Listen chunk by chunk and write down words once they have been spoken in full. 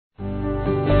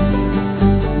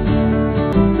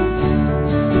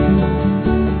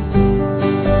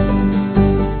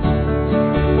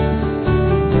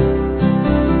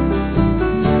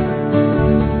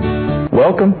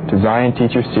Zion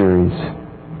Teacher Series.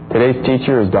 Today's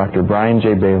teacher is Dr. Brian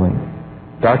J. Bailey.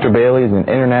 Dr. Bailey is an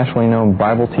internationally known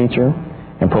Bible teacher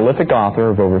and prolific author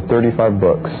of over 35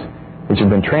 books, which have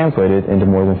been translated into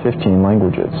more than 15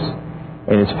 languages.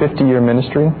 In his 50-year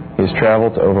ministry, he has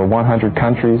traveled to over 100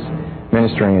 countries,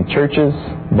 ministering in churches,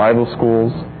 Bible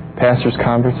schools, pastors'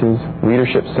 conferences,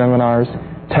 leadership seminars,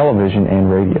 television,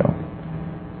 and radio.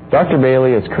 Dr.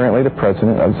 Bailey is currently the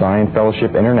president of Zion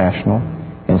Fellowship International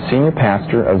and senior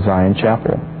pastor of Zion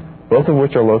Chapel, both of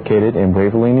which are located in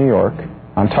Waverly, New York,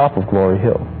 on top of Glory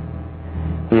Hill.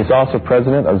 He is also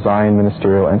president of Zion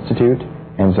Ministerial Institute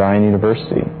and Zion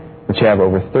University, which have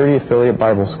over 30 affiliate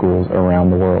Bible schools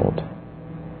around the world.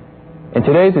 In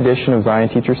today's edition of Zion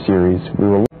Teacher Series, we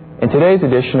will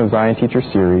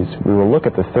look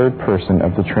at the third person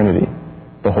of the Trinity,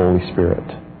 the Holy Spirit.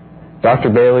 Dr.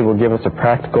 Bailey will give us a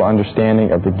practical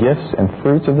understanding of the gifts and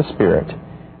fruits of the Spirit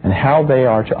and how they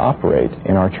are to operate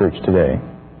in our church today.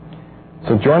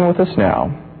 So join with us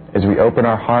now as we open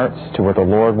our hearts to what the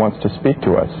Lord wants to speak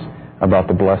to us about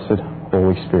the blessed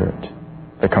Holy Spirit,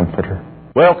 the Comforter.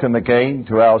 Welcome again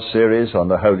to our series on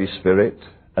the Holy Spirit.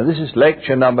 And this is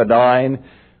lecture number 9,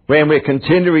 when we're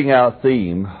continuing our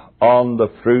theme on the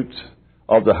fruit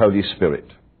of the Holy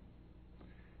Spirit.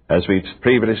 As we've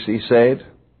previously said,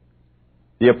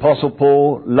 the Apostle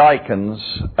Paul likens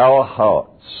our hearts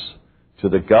to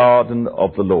the garden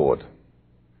of the Lord.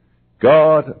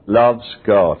 God loves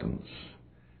gardens.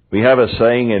 We have a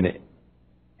saying in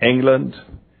England,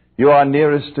 you are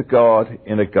nearest to God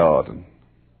in a garden,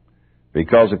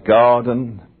 because a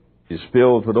garden is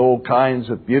filled with all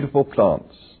kinds of beautiful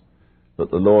plants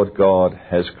that the Lord God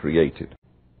has created.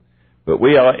 But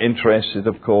we are interested,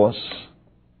 of course,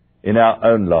 in our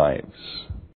own lives.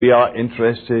 We are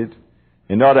interested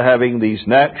in not having these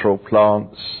natural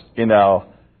plants in our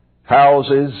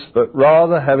houses, but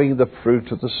rather having the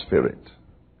fruit of the Spirit.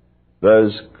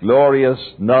 Those glorious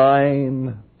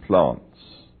 9 plants,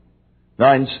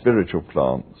 9 spiritual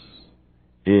plants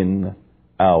in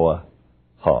our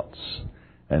hearts.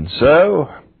 And so,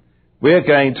 we're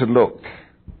going to look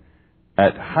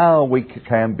at how we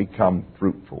can become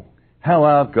fruitful, how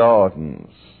our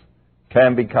gardens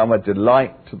can become a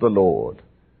delight to the Lord,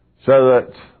 so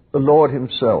that the Lord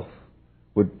Himself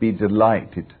would be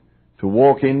delighted to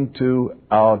walk into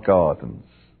our gardens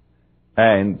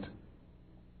and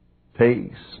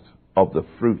taste of the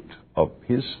fruit of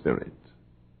His Spirit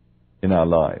in our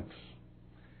lives.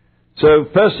 So,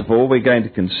 first of all, we're going to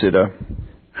consider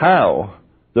how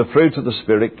the fruit of the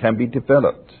Spirit can be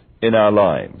developed in our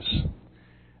lives.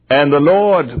 And the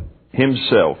Lord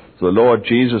Himself, the Lord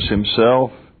Jesus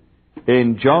Himself,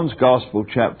 in John's Gospel,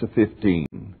 chapter 15,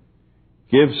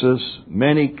 gives us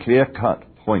many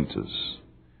clear-cut pointers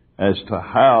as to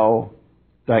how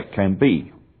that can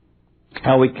be,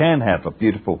 how we can have a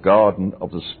beautiful garden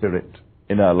of the Spirit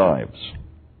in our lives.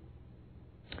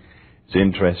 It's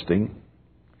interesting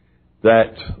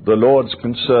that the Lord's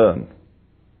concern,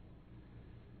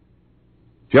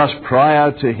 just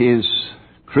prior to His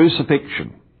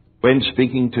crucifixion, when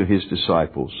speaking to His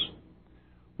disciples,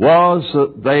 was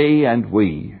that they and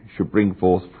we should bring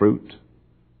forth fruit,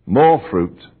 more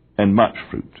fruit and much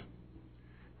fruit.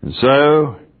 And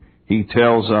so He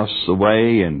tells us the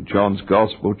way in John's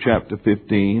Gospel, chapter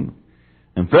 15.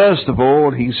 And first of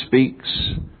all, He speaks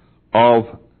of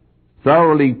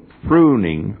thoroughly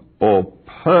pruning or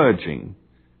purging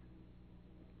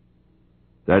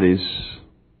that is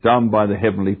done by the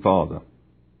Heavenly Father.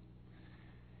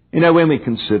 You know, when we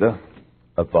consider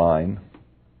a vine,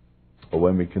 or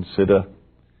when we consider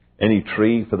any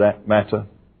tree for that matter,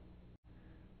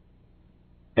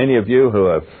 any of you who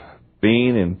have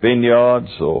been in vineyards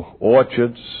or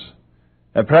orchards,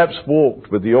 and perhaps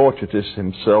walked with the orchardist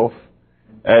himself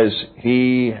as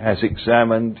he has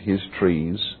examined his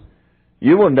trees,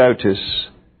 you will notice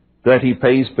that he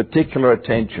pays particular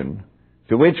attention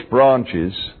to which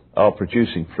branches are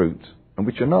producing fruit and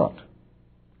which are not.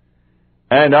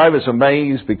 And I was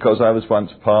amazed, because I was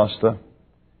once pastor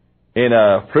in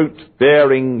a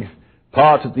fruit-bearing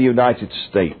part of the United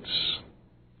States.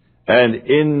 And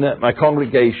in my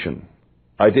congregation,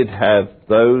 I did have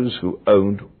those who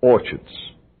owned orchards.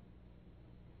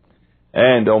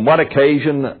 And on one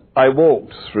occasion, I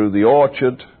walked through the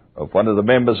orchard of one of the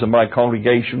members of my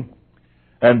congregation,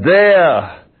 and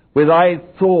there, with, I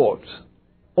thought,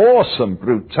 awesome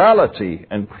brutality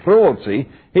and cruelty,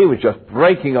 he was just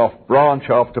breaking off branch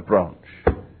after branch.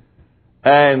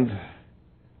 And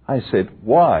I said,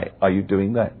 "Why are you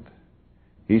doing that?"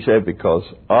 He said, "Because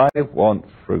I want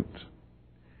fruit.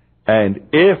 And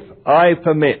if I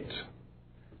permit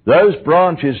those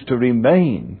branches to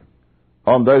remain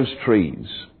on those trees,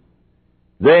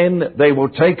 then they will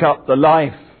take up the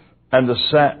life and the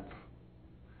sap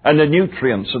and the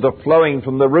nutrients that are flowing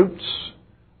from the roots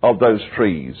of those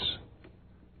trees.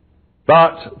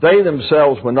 But they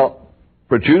themselves will not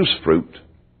produce fruit,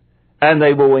 and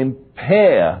they will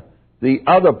impair the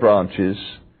other branches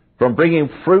from bringing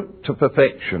fruit to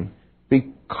perfection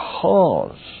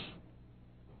because,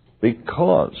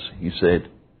 he said,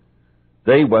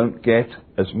 they won't get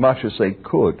as much as they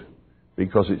could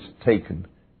because it's taken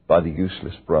by the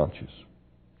useless branches.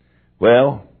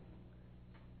 Well,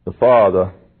 the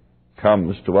Father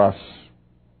comes to us,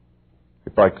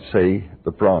 if I could say,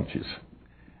 the branches.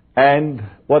 And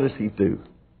what does he do?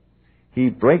 He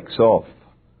breaks off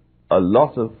a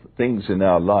lot of things in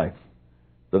our life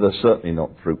that are certainly not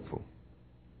fruitful.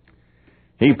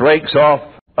 He breaks off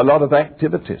a lot of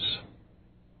activities.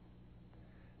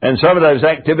 And some of those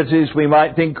activities we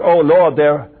might think, oh Lord,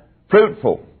 they're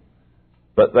fruitful.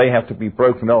 But they have to be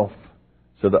broken off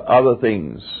so that other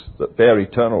things that bear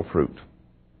eternal fruit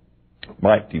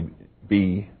might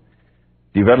be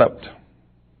developed.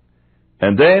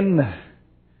 And then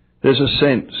there's a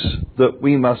sense that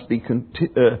we must be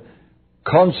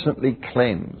constantly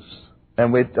cleansed.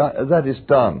 And that is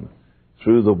done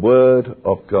through the Word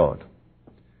of God.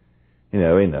 You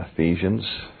know, in Ephesians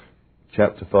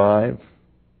chapter 5,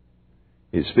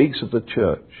 it speaks of the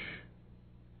church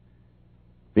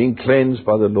being cleansed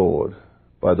by the Lord,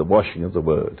 by the washing of the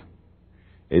Word.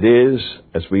 It is,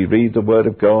 as we read the Word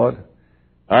of God,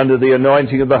 under the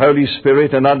anointing of the Holy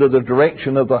Spirit and under the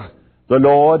direction of the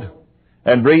Lord,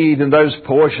 and read in those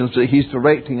portions that He's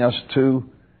directing us to,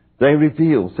 they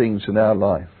reveal things in our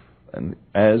life. And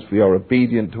as we are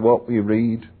obedient to what we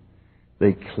read,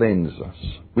 they cleanse us.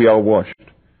 We are washed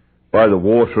by the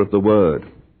water of the Word.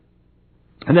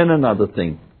 And then another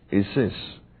thing is this.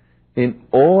 In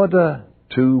order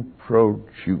to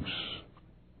produce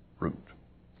fruit,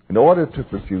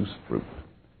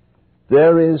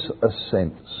 there is a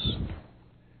sense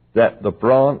that the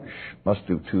branch must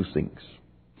do two things.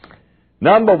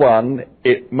 Number one,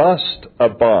 it must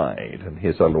abide. And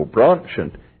here's our little branch,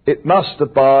 and it must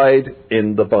abide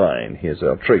in the vine. Here's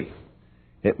our tree.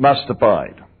 It must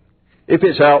abide. If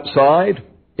it's outside,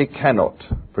 it cannot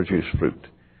produce fruit.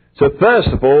 So first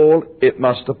of all, it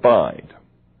must abide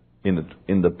in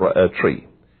the tree.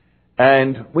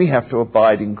 And we have to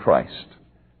abide in Christ.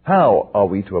 How are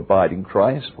we to abide in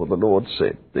Christ? Well, the Lord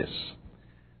said this,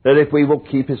 that if we will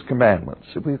keep His commandments,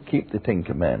 if we keep the 10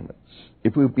 Commandments,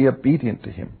 if we will be obedient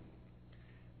to Him,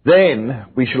 then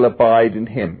we shall abide in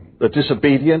Him. The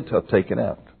disobedient are taken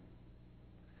out.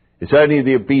 It's only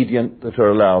the obedient that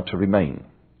are allowed to remain.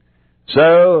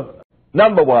 So,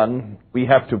 number one, we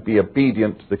have to be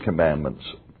obedient to the commandments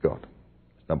of God.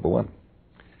 Number one.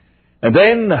 And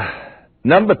then,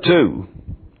 number two,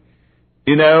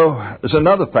 there's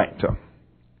another factor.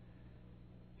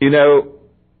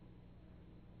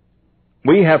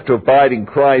 We have to abide in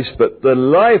Christ, but the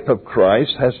life of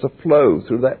Christ has to flow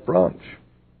through that branch.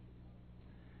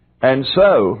 And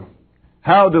so,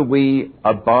 how do we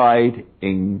abide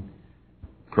in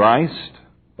Christ?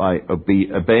 By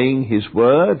obeying His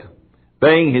Word,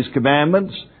 obeying His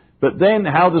commandments. But then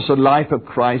how does the life of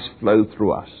Christ flow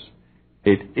through us?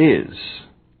 It is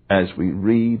as we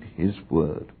read His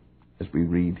Word. As we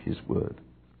read His Word.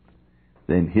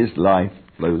 Then His life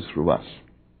flows through us.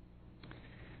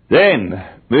 Then,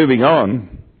 moving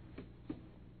on,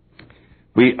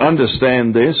 we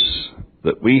understand this,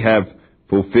 that we have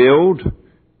fulfilled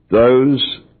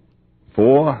those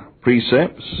 4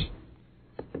 precepts,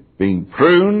 being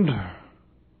pruned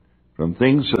from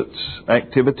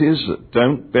activities that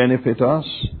don't benefit us,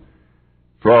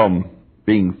 from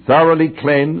being thoroughly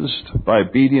cleansed by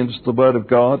obedience to the Word of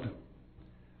God,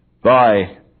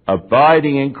 by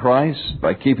abiding in Christ,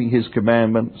 by keeping His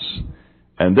commandments,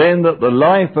 and then that the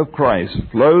life of Christ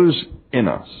flows in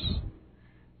us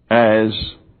as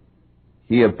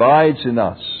He abides in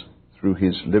us through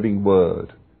His living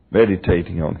Word,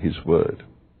 meditating on His Word.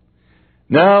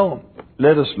 Now,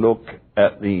 let us look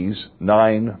at these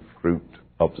 9 fruit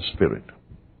of the Spirit.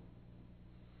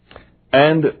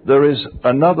 And there is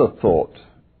another thought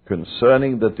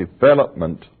concerning the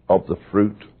development of the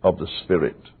fruit of the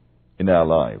Spirit in our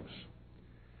lives.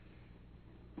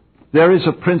 There is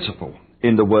a principle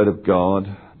in the Word of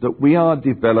God that we are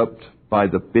developed by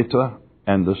the bitter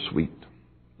and the sweet.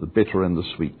 The bitter and the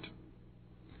sweet.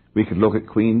 We could look at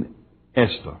Queen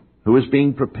Esther, who was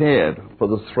being prepared for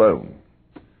the throne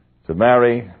to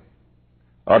marry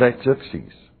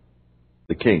Artaxerxes,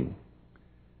 the king.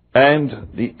 And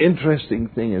the interesting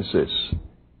thing is this,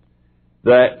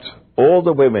 that all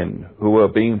the women who were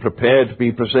being prepared to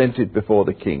be presented before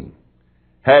the king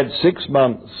had 6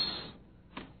 months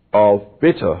of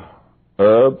bitter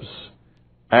herbs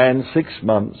and 6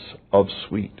 months of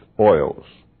sweet oils.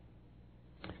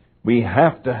 We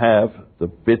have to have the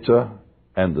bitter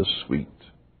and the sweet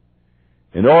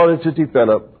in order to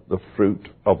develop the fruit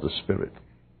of the Spirit.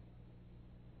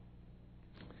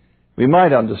 We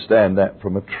might understand that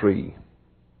from a tree.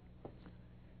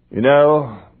 You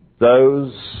know,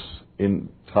 those in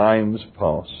times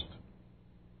past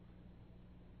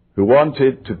who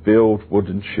wanted to build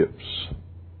wooden ships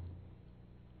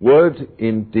would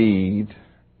indeed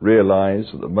realize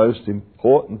that the most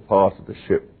important part of the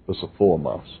ship was the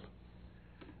foremast.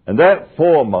 And that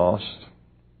foremast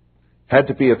had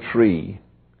to be a tree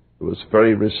that was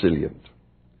very resilient.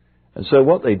 And so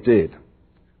what they did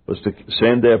was to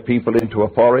send their people into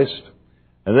a forest,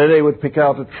 and then they would pick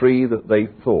out a tree that they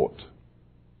thought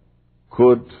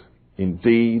could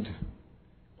indeed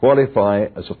qualify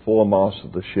as a foremast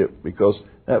of the ship, because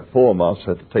that foremast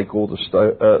had to take all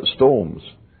the storms,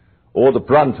 or the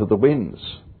brunt of the winds.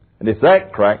 And if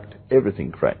that cracked,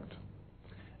 everything cracked.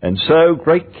 And so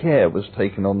great care was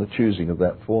taken on the choosing of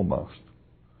that foremast.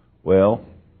 Well,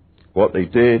 what they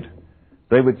did,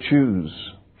 they would choose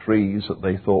trees that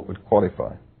they thought would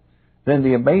qualify. Then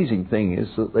the amazing thing is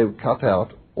that they would cut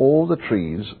out all the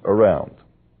trees around,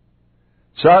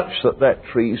 such that that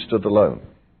tree stood alone.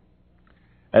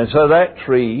 And so that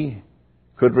tree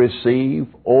could receive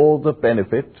all the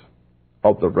benefit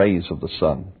of the rays of the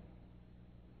sun,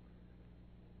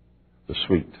 the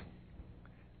sweet.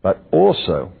 But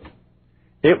also,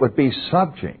 it would be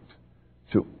subject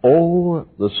to all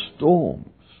the storms.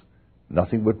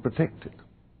 Nothing would protect it,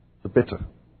 the bitter.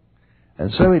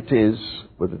 And so it is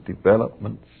with the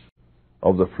development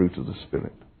of the fruit of the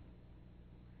Spirit.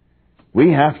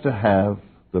 We have to have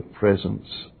the presence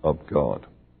of God.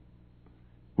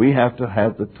 We have to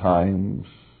have the times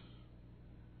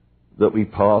that we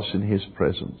pass in His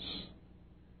presence.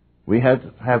 We have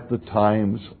to have the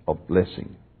times of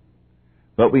blessing.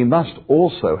 But we must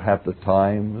also have the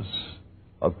times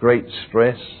of great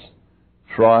stress,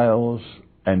 trials,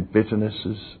 and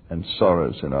bitternesses and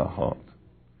sorrows in our heart.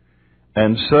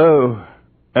 And so,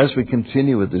 as we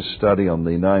continue with this study on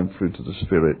the 9 fruit of the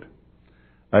Spirit,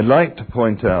 I'd like to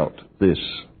point out this,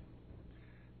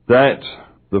 that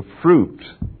the fruit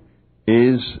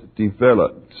is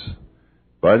developed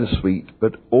by the sweet,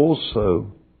 but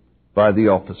also by the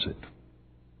opposite.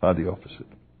 By the opposite.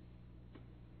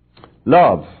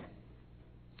 Love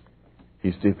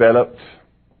is developed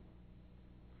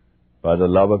by the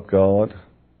love of God,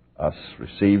 us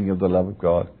receiving of the love of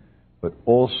God, but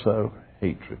also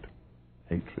hatred.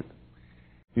 Hatred.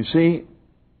 You see,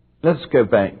 let's go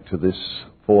back to this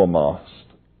foremast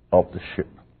of the ship.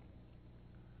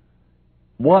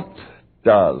 What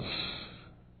does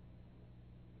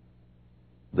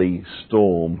the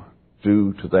storm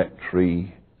do to that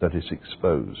tree that is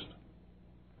exposed?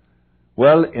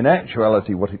 Well, in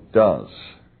actuality, what it does,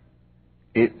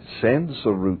 it sends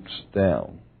the roots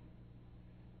down,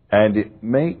 and it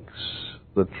makes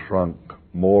the trunk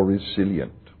more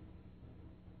resilient.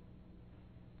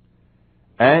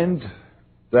 And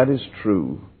that is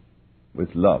true with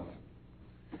love.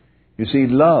 You see,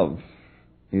 love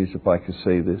is, if I could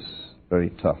say this, very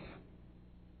tough.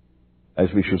 As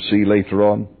we shall see later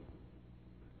on,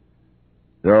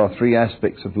 there are 3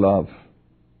 aspects of love.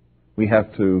 We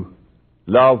have to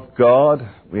love God,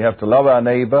 we have to love our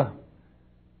neighbor,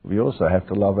 we also have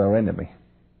to love our enemy.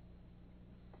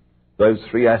 Those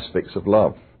 3 aspects of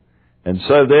love. And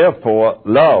so therefore,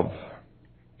 love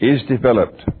is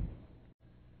developed.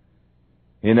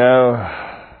 You know,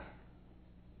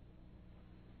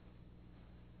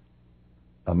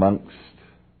 amongst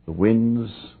the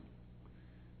winds,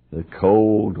 the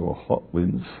cold or hot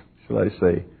winds, shall I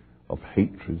say, of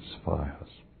hatred's fires.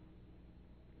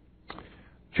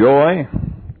 Joy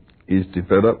is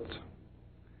developed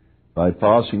by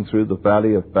passing through the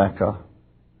valley of Baca,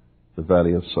 the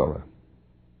valley of sorrow.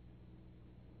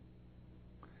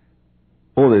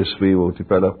 All this we will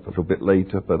develop a little bit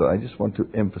later, but I just want to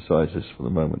emphasize this for the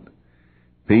moment.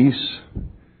 Peace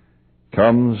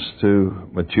comes to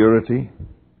maturity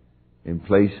in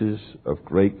places of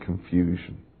great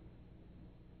confusion.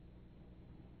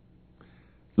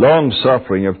 Long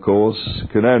suffering, of course,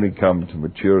 can only come to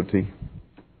maturity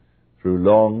through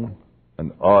long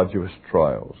and arduous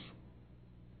trials.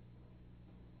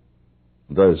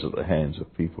 Those are the hands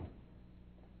of people.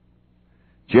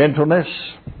 Gentleness,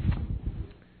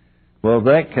 well,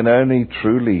 that can only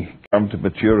truly come to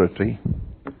maturity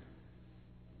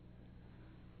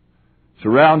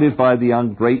surrounded by the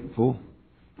ungrateful,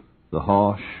 the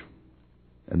harsh,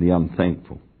 and the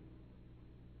unthankful.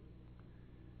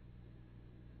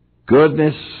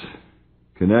 Goodness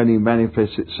can only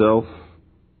manifest itself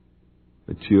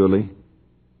maturely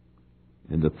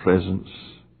in the presence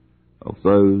of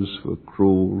those who are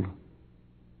cruel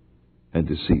and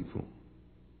deceitful.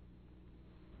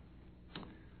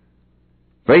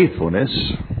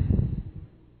 Faithfulness,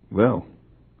 well,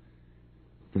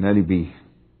 can only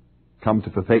come to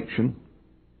perfection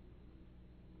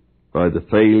by the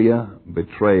failure and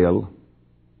betrayal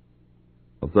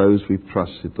of those we've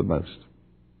trusted the most,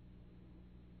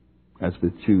 as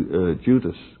with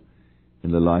Judas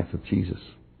in the life of Jesus.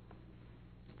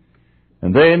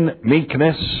 And then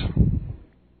meekness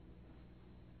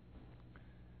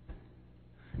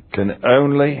can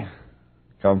only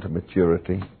come to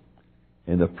maturity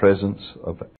in the presence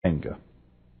of anger,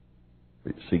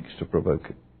 which seeks to provoke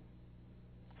it,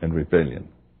 and rebellion.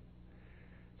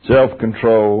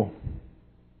 Self-control,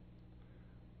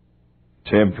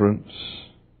 temperance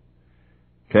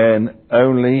can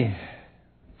only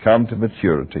come to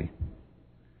maturity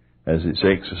as it's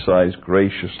exercised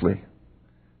graciously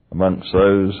amongst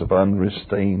those of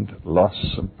unrestrained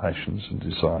lusts and passions and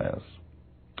desires.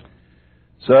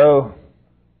 So,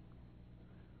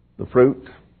 the fruit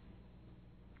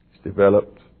is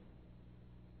developed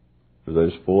through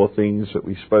those four things that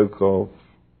we spoke of: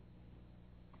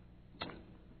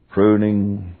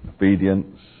 pruning,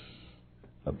 obedience,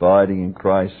 abiding in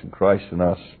Christ and Christ in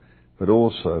us, but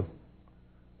also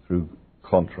through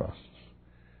contrasts.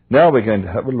 Now we're going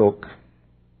to have a look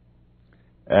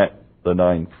at the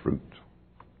 9th fruit.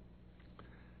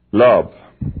 Love.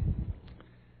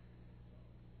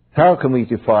 How can we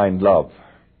define love?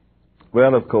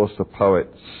 Well, of course, the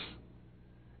poets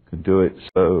can do it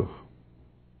so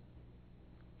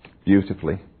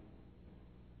beautifully,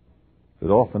 but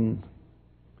often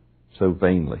so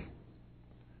vainly.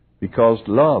 Because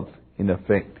love, in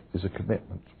effect, is a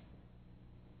commitment.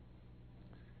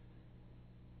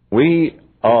 We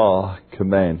are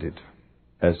commanded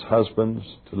as husbands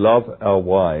to love our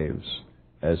wives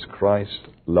as Christ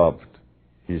loved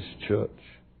his church.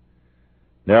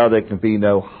 Now there can be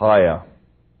no higher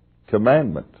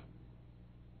commandment.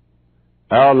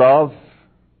 Our love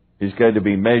is going to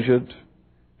be measured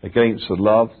against the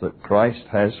love that Christ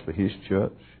has for his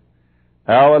church.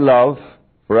 Our love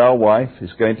for our wife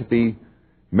is going to be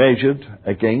measured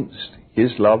against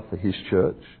his love for his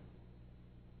church.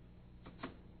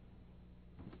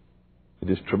 It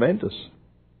is tremendous.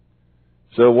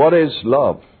 So what is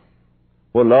love?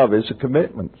 Well, love is a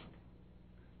commitment.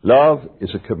 Love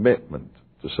is a commitment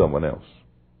to someone else.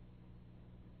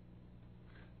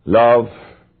 Love,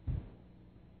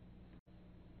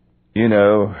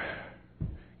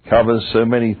 covers so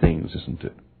many things, isn't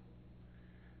it?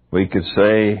 We could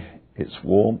say it's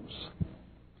warmth.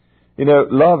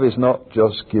 Love is not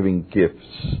just giving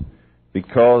gifts,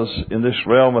 because in this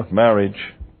realm of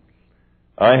marriage,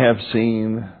 I have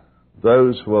seen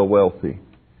those who are wealthy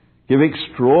give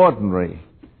extraordinary,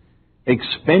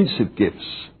 expensive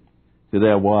gifts to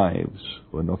their wives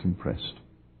who are not impressed.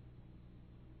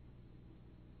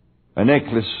 A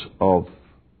necklace of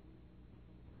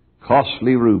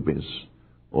costly rubies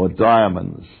or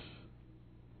diamonds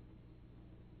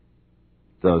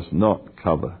does not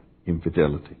cover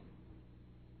infidelity.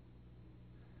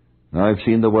 Now, I've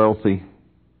seen the wealthy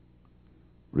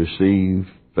receive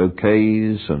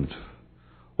bouquets and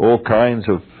all kinds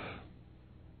of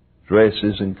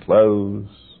dresses and clothes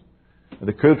and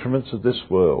accoutrements of this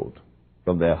world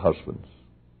from their husbands.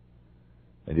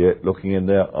 And yet, looking in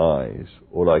their eyes,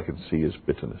 all I can see is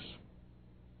bitterness.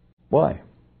 Why?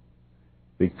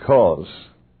 Because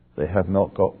they have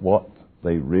not got what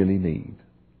they really need: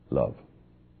 love.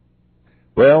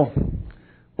 Well,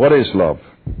 what is love?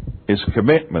 It's a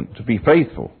commitment to be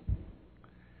faithful.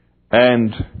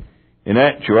 And in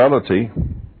actuality,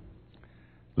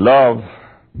 love,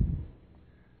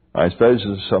 I suppose, is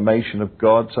a summation of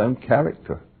God's own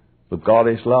character. For God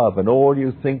is love, and all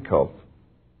you think of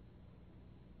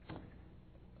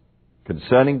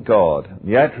concerning God,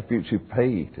 and the attributes you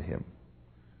pay to him,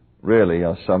 really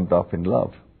are summed up in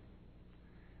love.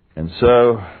 And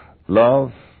so,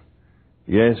 love,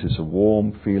 yes, it's a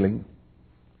warm feeling,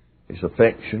 it's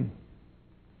affection,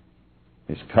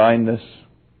 it's kindness,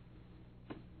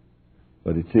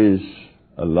 but it is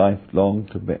a lifelong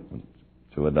commitment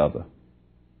to another,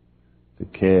 to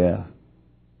care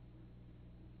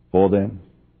for them,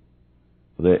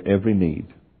 for their every need,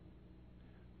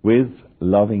 with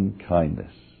loving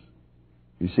kindness.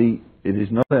 You see, it is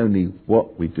not only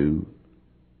what we do,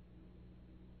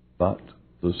 but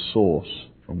the source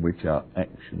from which our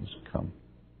actions come.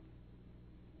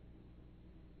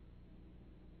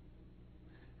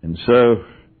 And so,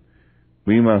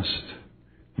 we must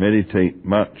meditate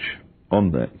much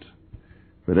on that.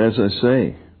 But as I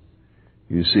say,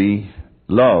 you see,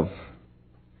 love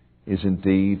is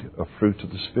indeed a fruit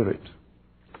of the Spirit.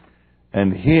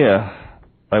 And here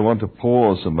I want to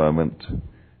pause a moment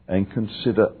and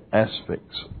consider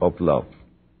aspects of love.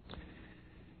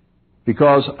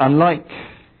 Because unlike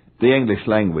the English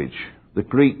language, the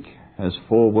Greek has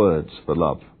 4 words for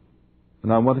love.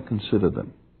 And I want to consider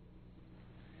them.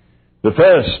 The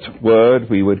first word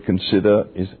we would consider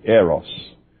is eros,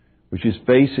 which is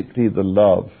basically the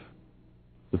love,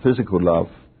 the physical love,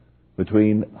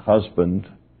 between husband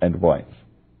and wife.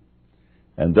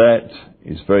 And that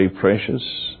is very precious.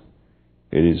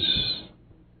 It is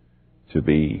to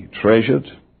be treasured,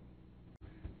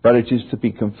 but it is to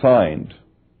be confined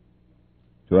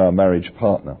to our marriage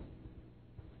partner.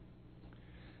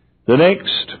 The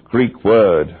next Greek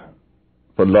word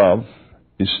for love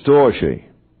is storge,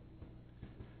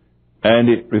 and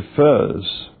it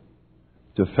refers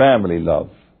to family love,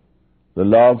 the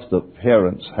love that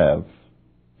parents have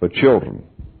for children.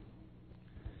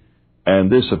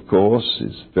 And this, of course,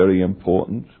 is very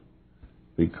important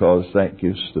because that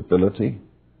gives stability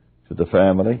to the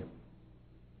family,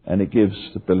 and it gives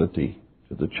stability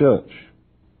to the church,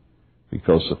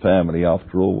 because the family,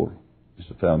 after all, is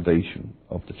the foundation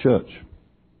of the church.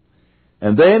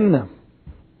 And then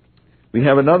we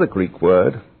have another Greek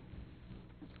word,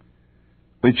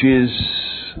 which is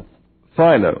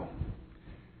philo,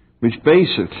 which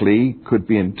basically could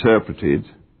be interpreted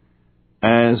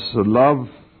as the love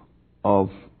of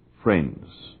friends.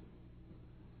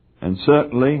 And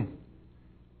certainly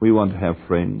we want to have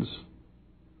friends,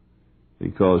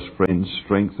 because friends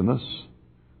strengthen us,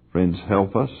 friends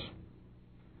help us,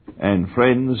 and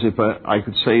friends, if I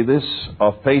could say this,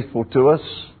 are faithful to us,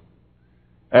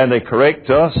 and they correct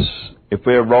us if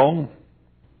we're wrong,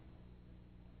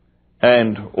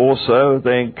 and also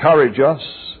they encourage us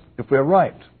if we're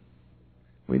right.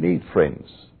 We need friends.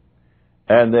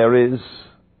 And there is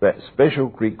that special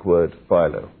Greek word,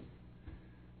 philo,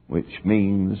 which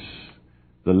means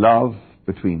the love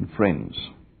between friends.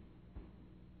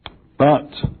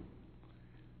 But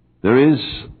there is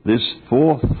this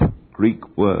 4th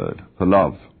Greek word for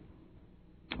love,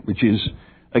 which is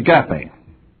agape.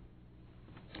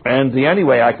 And the only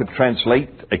way I could translate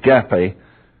agape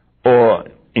or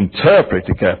interpret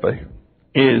agape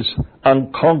is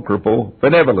unconquerable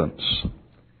benevolence.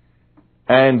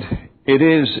 And it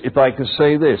is, if I could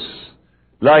say this,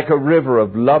 like a river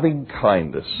of loving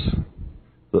kindness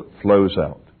that flows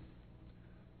out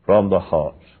from the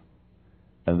heart.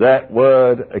 And that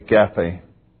word agape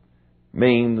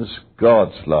means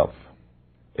God's love.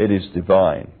 It is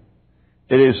divine.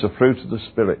 It is the fruit of the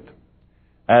Spirit.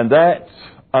 And that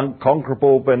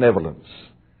unconquerable benevolence,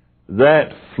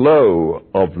 that flow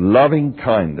of loving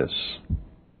kindness,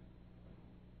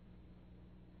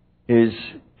 is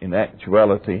in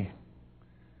actuality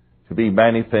to be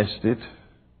manifested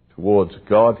towards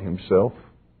God Himself.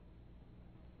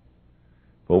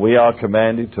 For we are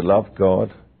commanded to love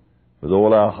God with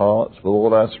all our hearts, with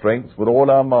all our strength, with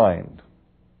all our mind.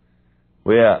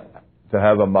 We are to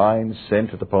have a mind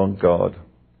centered upon God.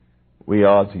 We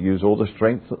are to use all the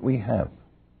strength that we have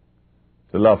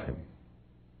to love Him.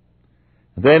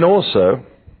 Then also,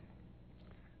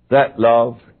 that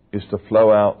love is to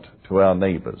flow out to our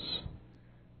neighbours.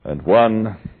 And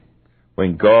when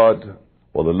God,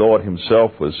 or the Lord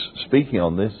Himself, was speaking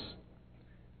on this,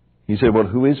 He said, well,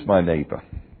 who is my neighbour?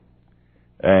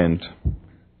 And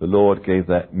the Lord gave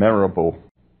that memorable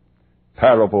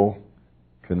parable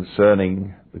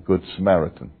concerning the Good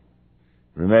Samaritan.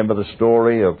 Remember the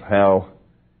story of how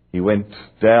he went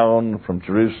down from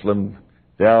Jerusalem,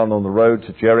 down on the road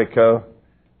to Jericho,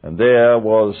 and there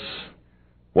was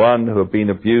one who had been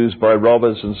abused by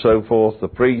robbers and so forth. The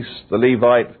priest, the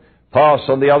Levite, passed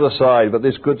on the other side, but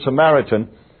this Good Samaritan,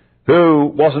 who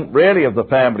wasn't really of the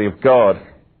family of God,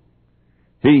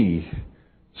 he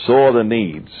saw the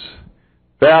needs,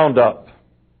 bound up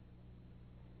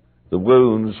the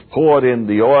wounds, poured in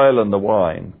the oil and the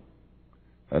wine,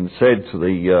 and said to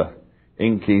the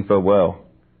innkeeper, well,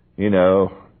 you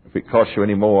know, if it costs you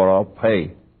any more, I'll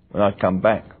pay when I come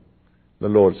back. The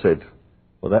Lord said,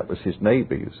 well, that was his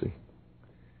neighbour, you see.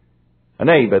 A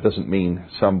neighbour doesn't mean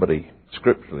somebody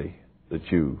scripturally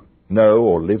that you know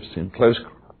or lives in close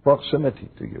proximity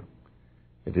to you.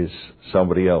 It is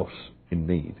somebody else in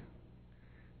need.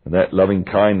 And that loving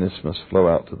kindness must flow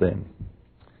out to them.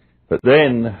 But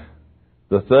then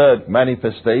the third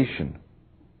manifestation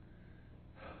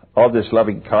of this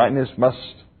loving kindness must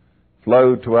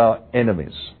flow to our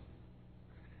enemies.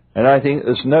 And I think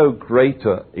there's no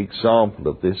greater example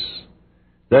of this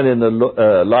than in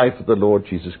the life of the Lord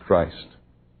Jesus Christ.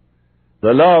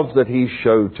 The love that he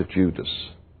showed to Judas.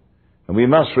 And we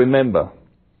must remember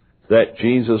that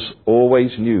Jesus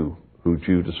always knew who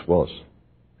Judas was.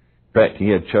 In fact, he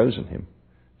had chosen him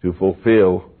to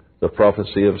fulfill the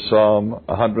prophecy of Psalm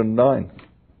 109.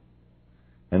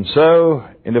 And so,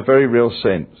 in a very real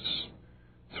sense,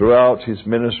 throughout his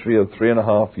ministry of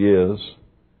 3.5 years,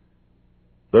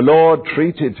 the Lord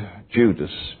treated Judas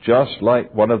just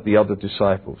like one of the other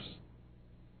disciples.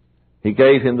 He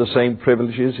gave him the same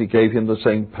privileges, he gave him the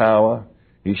same power,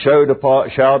 he showered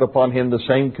upon him the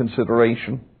same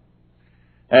consideration.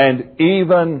 And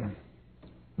even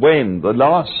when the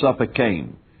Last Supper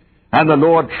came, and the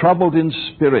Lord, troubled in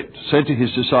spirit, said to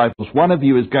his disciples, "One of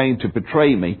you is going to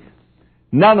betray me,"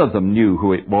 none of them knew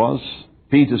who it was.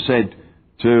 Peter said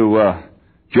to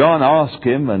John, "Ask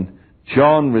him," and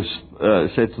John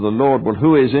said to the Lord, "Well,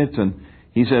 who is it?" And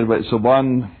he said, "Well, it's the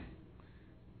one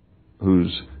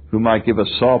whom I give a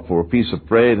sop or a piece of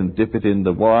bread and dip it in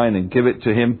the wine and give it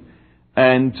to him."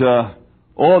 And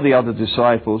all the other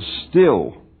disciples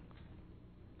still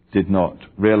did not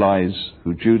realize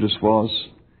who Judas was.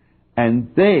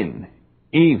 And then,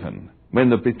 even when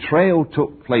the betrayal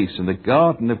took place in the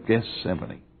Garden of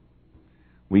Gethsemane,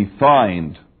 we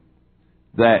find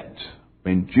that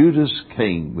when Judas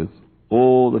came with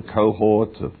all the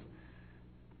cohort of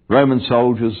Roman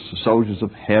soldiers, the soldiers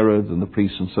of Herod and the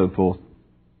priests and so forth,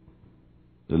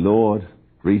 the Lord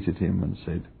greeted him and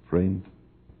said, "Friend,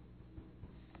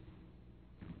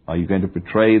 are you going to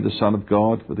betray the Son of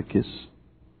God with a kiss?"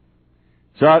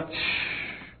 Such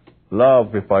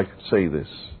love, if I could say this,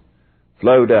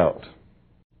 flowed out.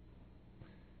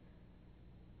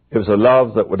 It was a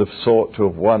love that would have sought to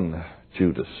have won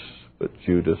Judas, but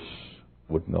Judas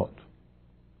would not.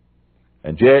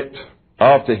 And yet,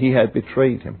 after he had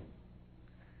betrayed him,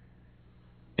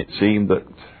 it seemed that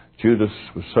Judas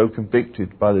was so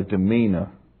convicted by the demeanor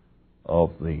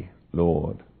of the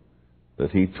Lord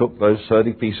that he took those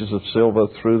 30 pieces of silver,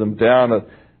 threw them down at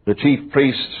the chief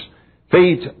priest's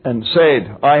feet and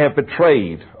said, "I have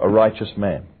betrayed a righteous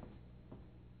man."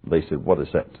 They said, "What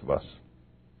is that to us?"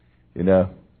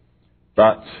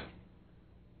 But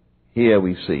here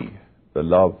we see the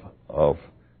love of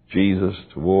Jesus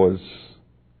towards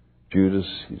Judas,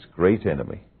 his great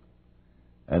enemy.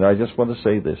 And I just want to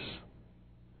say this,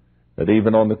 that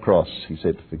even on the cross, he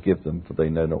said, "Forgive them, for they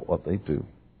know not what they do,"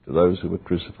 to those who were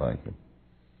crucifying him.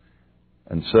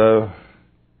 And so,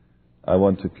 I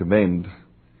want to commend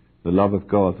the love of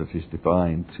God that is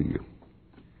divine to you.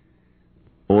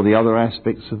 All the other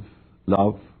aspects of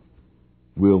love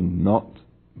will not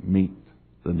meet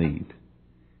the need.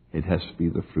 It has to be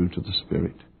the fruit of the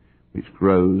Spirit, which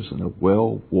grows in a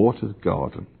well-watered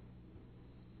garden,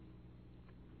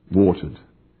 watered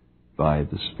by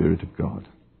the Spirit of God.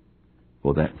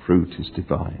 For that fruit is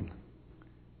divine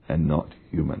and not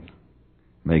human.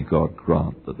 May God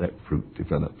grant that that fruit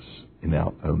develops in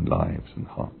our own lives and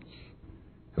hearts.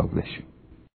 God bless you.